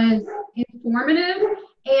that was informative.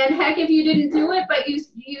 And heck, if you didn't do it, but you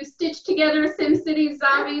stitched together SimCity,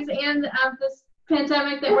 zombies, and this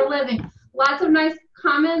pandemic that we're living. Lots of nice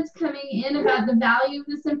comments coming in about the value of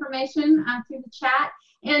this information through the chat,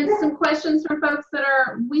 and some questions from folks that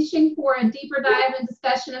are wishing for a deeper dive and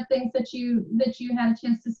discussion of things that you had a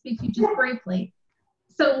chance to speak to just briefly.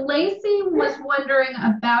 So Lacey was wondering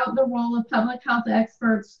about the role of public health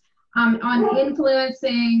experts on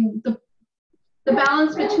influencing the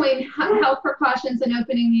balance between health precautions and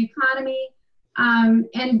opening the economy.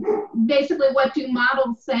 And basically, what do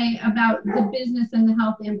models say about the business and the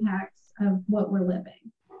health impacts of what we're living?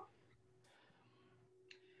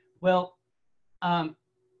 Well,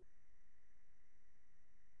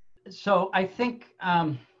 so I think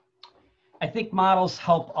models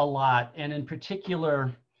help a lot, and in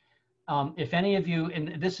particular, if any of you,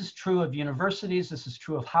 and this is true of universities, this is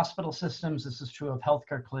true of hospital systems, this is true of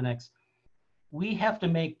healthcare clinics, we have to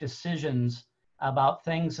make decisions about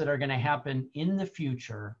things that are going to happen in the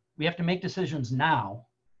future. We have to make decisions now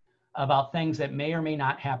about things that may or may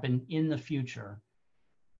not happen in the future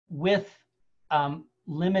with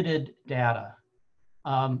limited data.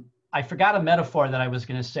 I forgot a metaphor that I was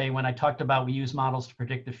going to say when I talked about we use models to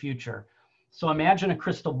predict the future. So imagine a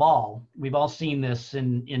crystal ball. We've all seen this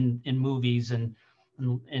in movies and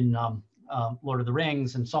in Lord of the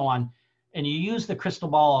Rings and so on. And you use the crystal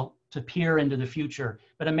ball to peer into the future.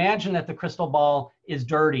 But imagine that the crystal ball is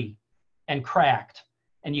dirty and cracked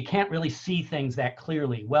and you can't really see things that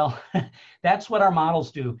clearly. Well, that's what our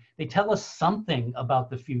models do. They tell us something about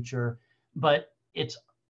the future, but it's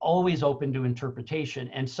always open to interpretation.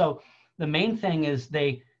 And so the main thing is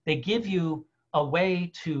they give you a way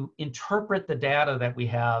to interpret the data that we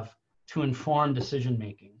have to inform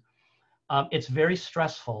decision-making. It's very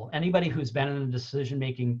stressful. Anybody who's been in a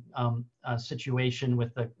decision-making situation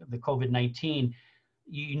with the COVID-19,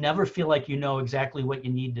 you never feel like you know exactly what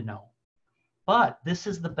you need to know. But this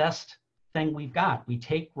is the best thing we've got. We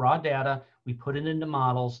take raw data, we put it into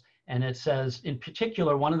models, and it says, in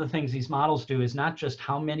particular, one of the things these models do is not just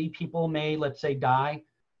how many people may, let's say, die,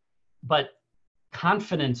 but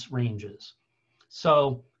confidence ranges.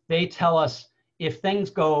 So they tell us if things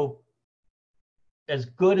go as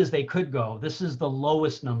good as they could go, this is the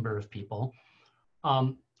lowest number of people.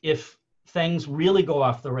 If things really go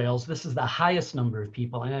off the rails, this is the highest number of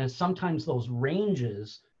people. And it's sometimes those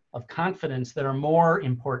ranges of confidence that are more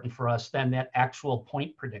important for us than that actual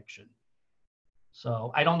point prediction.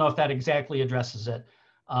 So I don't know if that exactly addresses it,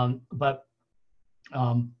 and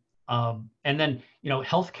then, you know,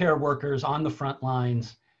 healthcare workers on the front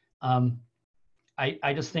lines.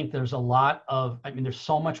 I just think there's a lot of, I mean, there's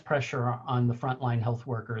so much pressure on the frontline health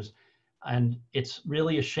workers, and it's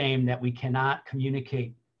really a shame that we cannot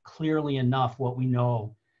communicate clearly enough what we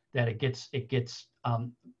know, that it's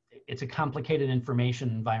a complicated information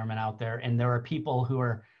environment out there, and there are people who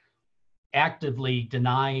are actively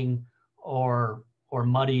denying or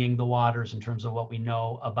muddying the waters in terms of what we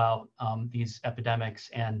know about these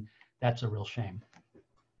epidemics, and that's a real shame.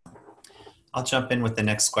 I'll jump in with the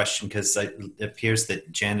next question because it appears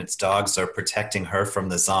that Janet's dogs are protecting her from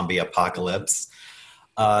the zombie apocalypse.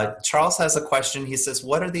 Charles has a question. He says,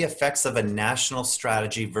 what are the effects of a national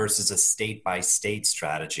strategy versus a state-by-state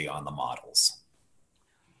strategy on the models?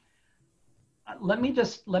 Let me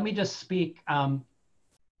just speak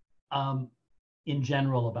in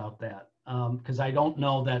general about that, because I don't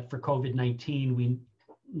know that for COVID-19 we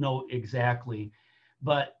know exactly,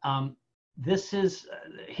 but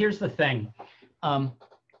here's the thing.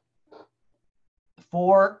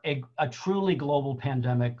 For a truly global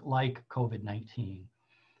pandemic like COVID-19,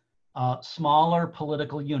 smaller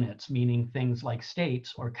political units, meaning things like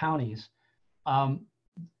states or counties,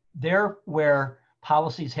 they're where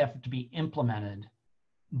policies have to be implemented,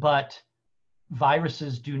 but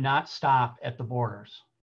viruses do not stop at the borders.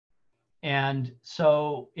 And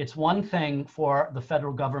so it's one thing for the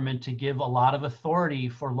federal government to give a lot of authority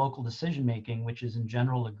for local decision-making, which is in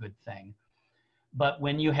general a good thing. But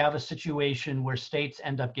when you have a situation where states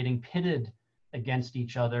end up getting pitted against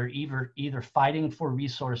each other, either fighting for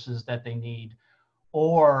resources that they need,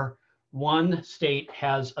 or one state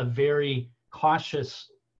has a very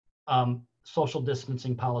cautious social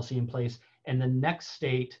distancing policy in place, and the next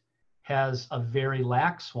state has a very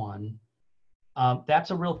lax one,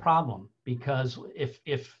 that's a real problem, because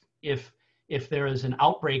if there is an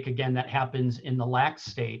outbreak again that happens in the lax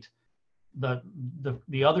state,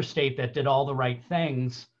 the other state that did all the right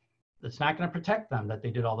things, it's not going to protect them that they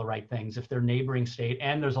did all the right things if they're neighboring state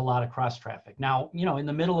and there's a lot of cross traffic. Now, you know, in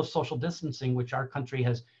the middle of social distancing, which our country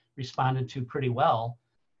has responded to pretty well,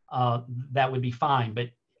 that would be fine. But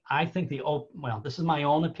I think this is my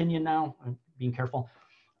own opinion now, I'm being careful.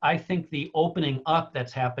 I think the opening up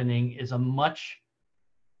that's happening is a much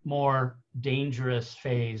more dangerous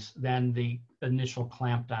phase than the initial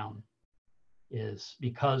clampdown is,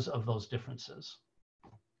 because of those differences.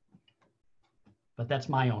 But that's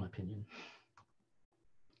my own opinion.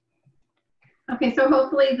 Okay, so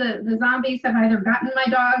hopefully the zombies have either gotten my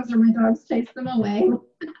dogs or my dogs chased them away.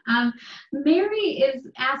 Mary is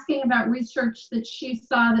asking about research that she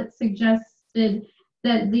saw that suggested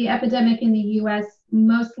that the epidemic in the U.S.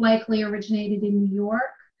 most likely originated in New York.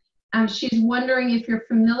 She's wondering if you're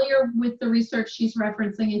familiar with the research she's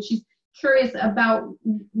referencing, and she's curious about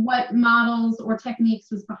what models or techniques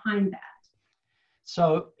was behind that.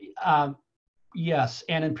 So, yes,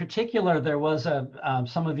 and in particular, there was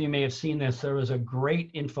some of you may have seen this, there was a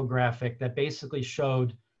great infographic that basically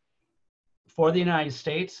showed, for the United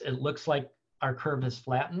States, it looks like our curve has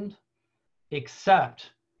flattened,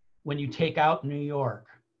 except when you take out New York,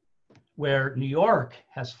 where New York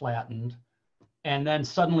has flattened, and then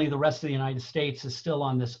suddenly the rest of the United States is still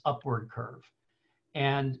on this upward curve.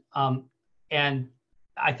 And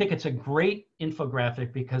I think it's a great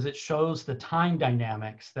infographic because it shows the time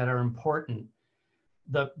dynamics that are important.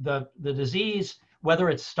 The disease, whether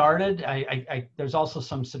it started, there's also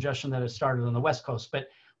some suggestion that it started on the West Coast, but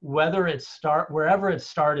wherever it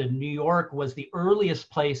started, New York was the earliest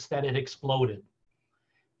place that it exploded.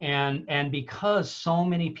 And because so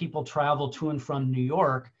many people travel to and from New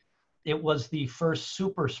York, it was the first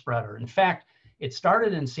super spreader. In fact, it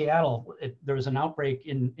started in Seattle. There was an outbreak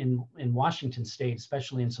in Washington State,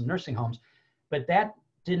 especially in some nursing homes, but that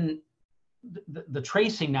didn't, the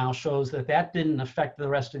tracing now shows that didn't affect the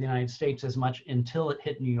rest of the United States as much until it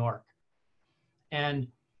hit New York. And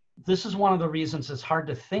this is one of the reasons it's hard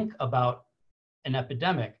to think about an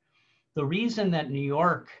epidemic. The reason that New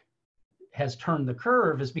York has turned the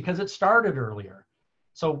curve is because it started earlier.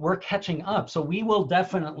 So we're catching up. So we will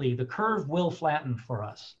definitely, the curve will flatten for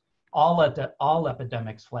us. All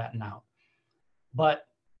epidemics flatten out. But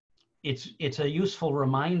it's a useful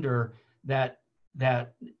reminder that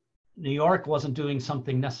New York wasn't doing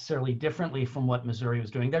something necessarily differently from what Missouri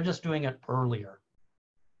was doing. They're just doing it earlier.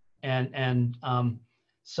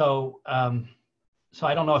 So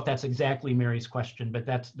I don't know if that's exactly Mary's question, but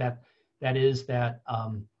that is that.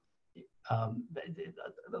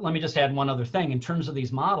 Let me just add one other thing. In terms of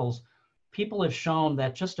these models, people have shown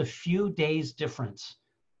that just a few days difference,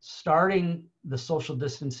 starting the social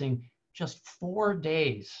distancing just 4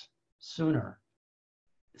 days sooner,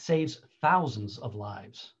 saves thousands of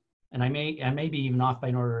lives. And I may be even off by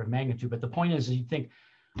an order of magnitude, but the point is you think,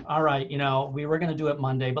 all right, we were going to do it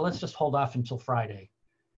Monday, but let's just hold off until Friday.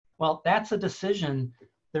 Well, that's a decision.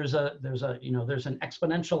 There's an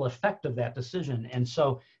exponential effect of that decision. And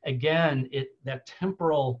so again, that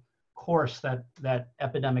temporal course that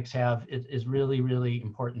epidemics have is really, really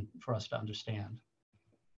important for us to understand.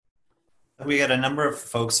 We got a number of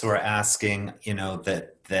folks who are asking,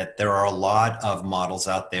 that there are a lot of models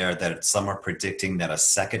out there that some are predicting that a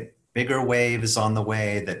second bigger wave is on the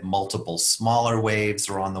way, that multiple smaller waves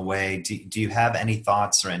are on the way. Do you have any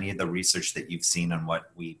thoughts or any of the research that you've seen on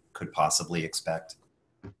what we could possibly expect?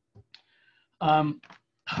 Well,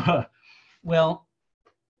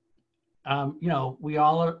 we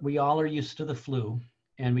all are used to the flu,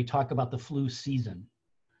 and we talk about the flu season.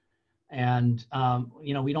 And,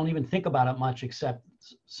 we don't even think about it much, except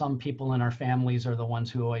some people in our families are the ones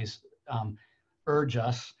who always urge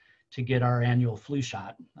us to get our annual flu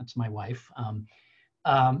shot. That's my wife.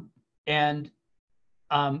 And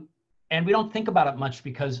we don't think about it much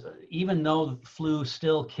because even though the flu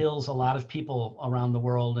still kills a lot of people around the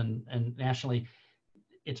world and nationally,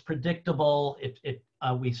 it's predictable.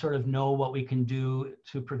 We sort of know what we can do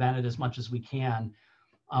to prevent it as much as we can.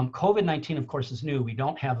 COVID-19, of course, is new. We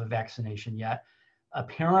don't have a vaccination yet.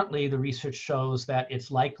 Apparently, the research shows that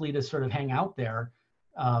it's likely to sort of hang out there.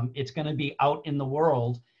 It's going to be out in the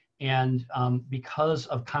world. And because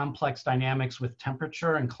of complex dynamics with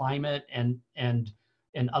temperature and climate and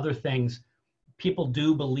other things, people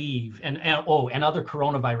do believe, and other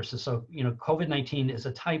coronaviruses. So, COVID-19 is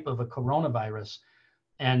a type of a coronavirus,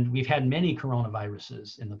 and we've had many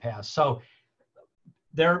coronaviruses in the past. So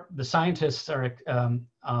the scientists are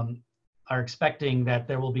expecting that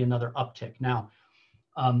there will be another uptick. Now,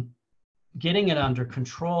 getting it under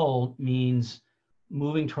control means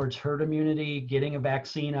moving towards herd immunity, getting a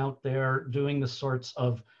vaccine out there, doing the sorts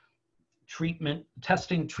of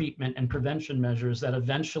testing, treatment, and prevention measures that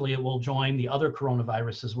eventually it will join the other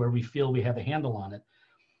coronaviruses where we feel we have a handle on it.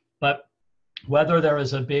 But whether there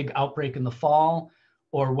is a big outbreak in the fall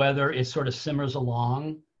or whether it sort of simmers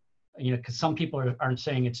along, because some people aren't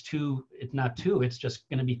saying it's just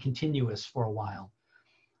going to be continuous for a while.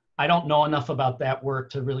 I don't know enough about that work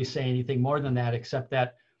to really say anything more than that, except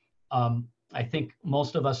that I think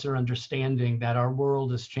most of us are understanding that our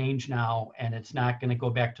world has changed now and it's not going to go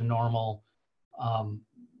back to normal,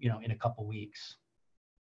 in a couple weeks.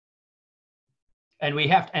 And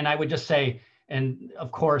I would just say, and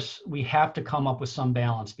of course, we have to come up with some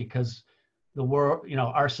balance because the world,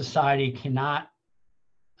 our society cannot,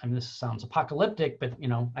 this sounds apocalyptic, but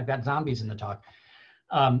I've got zombies in the talk.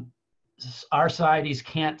 our societies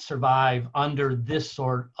can't survive under this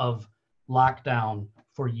sort of lockdown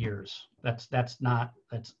for years. That's not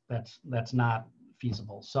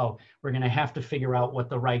feasible. So we're going to have to figure out what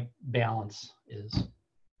the right balance is.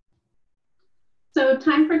 So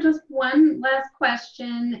time for just one last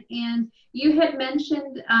question. And you had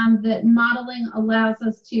mentioned that modeling allows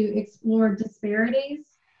us to explore disparities.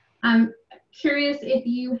 I'm curious if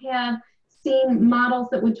you have seen models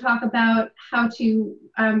that would talk about how to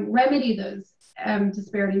remedy those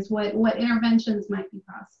disparities, what interventions might be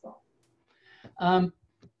possible.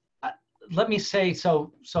 Let me say,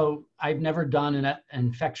 so I've never done an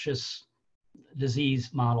infectious disease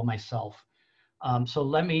model myself. So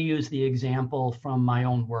let me use the example from my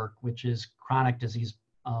own work, which is chronic disease.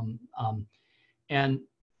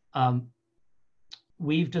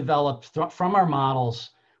 We've developed, from our models,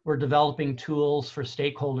 we're developing tools for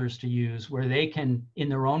stakeholders to use where they can, in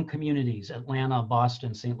their own communities, Atlanta,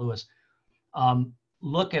 Boston, St. Louis,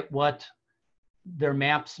 look at what their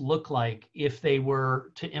maps look like if they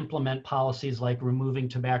were to implement policies like removing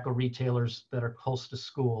tobacco retailers that are close to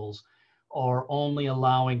schools, or only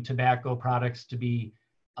allowing tobacco products to be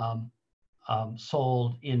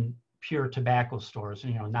sold in pure tobacco stores,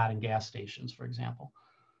 not in gas stations, for example.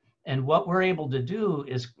 And what we're able to do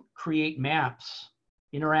is create maps,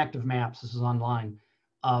 interactive maps, this is online,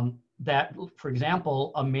 that, for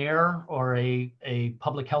example, a mayor or a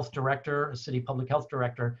public health director, a city public health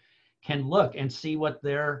director, can look and see what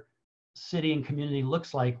their city and community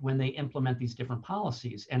looks like when they implement these different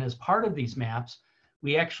policies. And as part of these maps,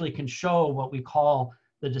 we actually can show what we call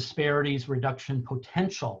the disparities reduction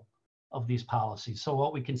potential of these policies. So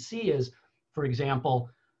what we can see is, for example,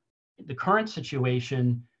 the current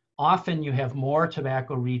situation, often you have more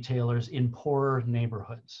tobacco retailers in poorer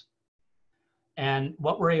neighborhoods. And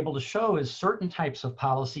what we're able to show is certain types of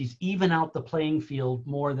policies even out the playing field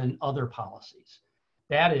more than other policies.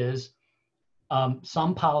 That is,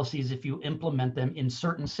 some policies, if you implement them in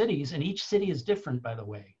certain cities, and each city is different, by the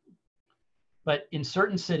way, but in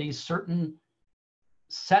certain cities, certain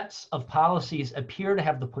sets of policies appear to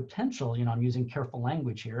have the potential, I'm using careful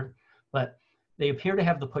language here, but they appear to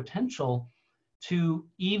have the potential to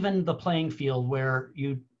even the playing field where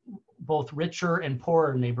both richer and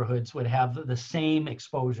poorer neighborhoods would have the same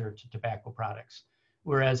exposure to tobacco products.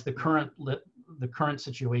 Whereas the current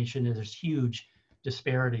situation is there's huge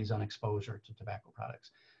disparities on exposure to tobacco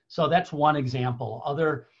products. So that's one example.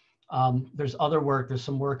 There's other work, there's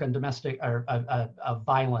some work on domestic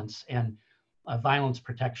violence and violence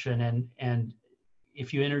protection. And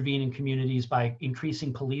if you intervene in communities by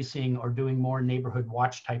increasing policing or doing more neighborhood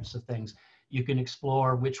watch types of things, you can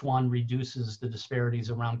explore which one reduces the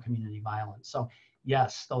disparities around community violence. So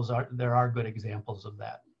yes, there are good examples of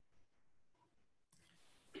that.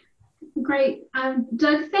 Great.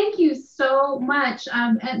 Doug, thank you so much.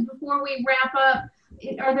 And before we wrap up,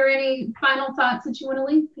 are there any final thoughts that you want to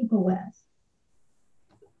leave people with?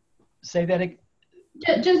 Say that again.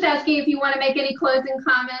 Just asking if you want to make any closing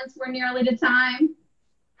comments. We're nearly to time.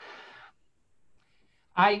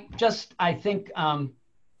 I think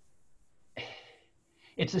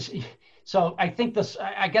so I think this,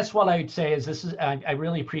 I guess what I would say is I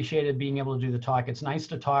really appreciated being able to do the talk. It's nice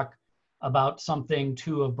to talk about something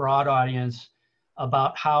to a broad audience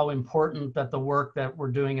about how important that the work that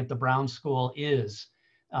we're doing at the Brown School is.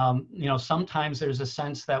 Sometimes there's a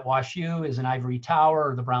sense that WashU is an ivory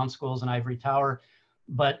tower or the Brown School is an ivory tower,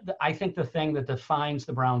 but I think the thing that defines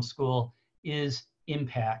the Brown School is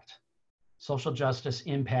impact, social justice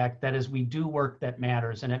impact. That is, we do work that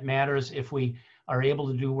matters, and it matters if we are able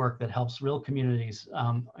to do work that helps real communities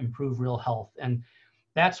improve real health. And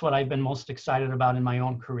that's what I've been most excited about in my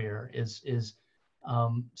own career is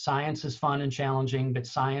science is fun and challenging, but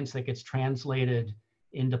science that gets translated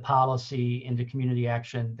into policy, into community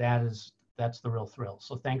action, that's the real thrill.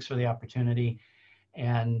 So thanks for the opportunity.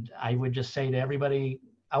 And I would just say to everybody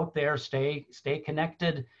out there, stay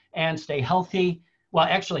connected and stay healthy. Well,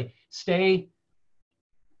 actually, stay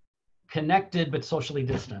connected, but socially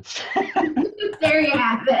distanced. There you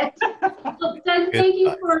have it. Well, Doug, thank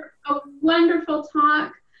you for a wonderful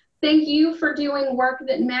talk. Thank you for doing work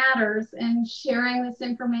that matters and sharing this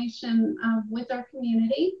information with our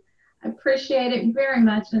community. I appreciate it very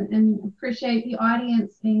much and appreciate the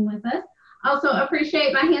audience being with us. Also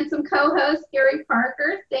appreciate my handsome co-host, Gary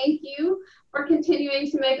Parker. Thank you for continuing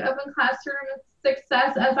to make Open Classroom a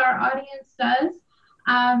success as our audience does.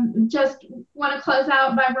 Just want to close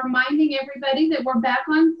out by reminding everybody that we're back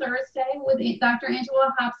on Thursday with Dr.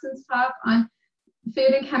 Angela Hobson's talk on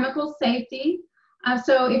food and chemical safety.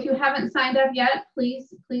 So if you haven't signed up yet,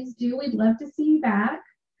 please do. We'd love to see you back.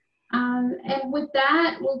 And with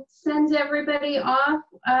that, we'll send everybody off.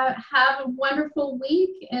 Have a wonderful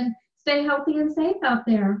week and stay healthy and safe out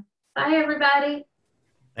there. Bye, everybody.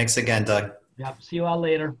 Thanks again, Doug. Yep. See you all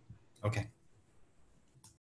later. Okay.